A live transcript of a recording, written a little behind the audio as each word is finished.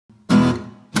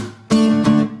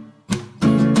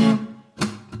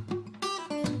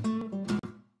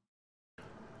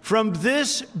From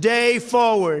this day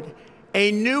forward, a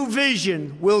new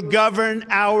vision will govern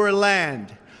our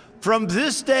land. From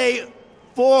this day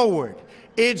forward,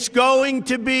 it's going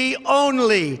to be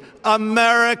only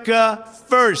America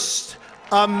first.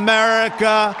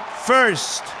 America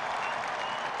first.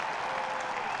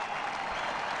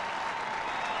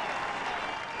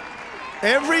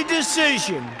 Every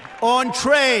decision on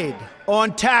trade,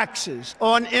 on taxes,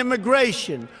 on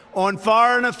immigration, on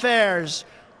foreign affairs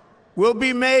will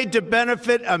be made to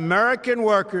benefit American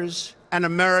workers and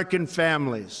American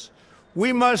families.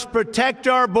 We must protect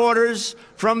our borders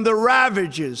from the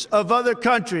ravages of other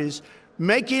countries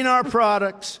making our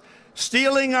products,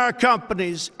 stealing our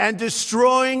companies, and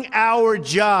destroying our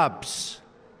jobs.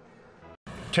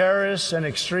 Terrorists and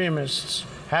extremists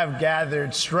have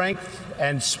gathered strength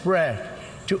and spread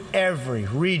to every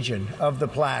region of the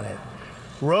planet.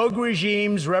 Rogue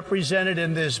regimes represented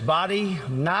in this body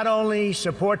not only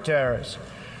support terrorists,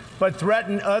 but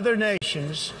threaten other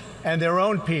nations and their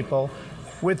own people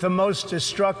with the most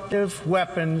destructive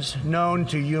weapons known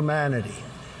to humanity.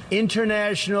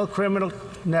 International criminal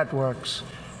networks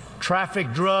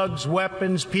traffic drugs,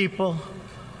 weapons, people,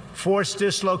 forced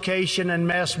dislocation and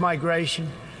mass migration,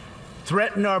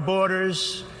 threaten our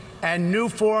borders, and new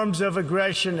forms of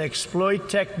aggression exploit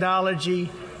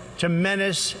technology to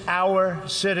menace our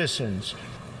citizens.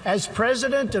 As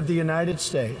President of the United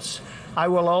States, I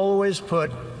will always put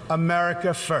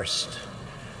America first.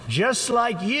 Just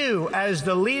like you, as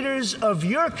the leaders of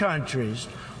your countries,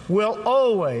 will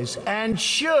always and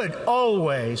should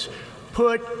always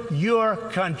put your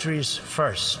countries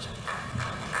first.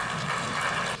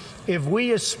 If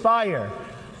we aspire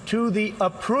to the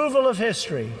approval of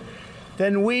history,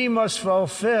 then we must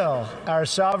fulfill our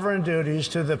sovereign duties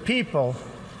to the people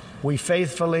we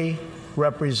faithfully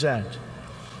represent.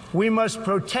 We must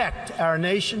protect our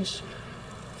nations,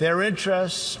 their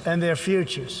interests, and their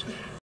futures.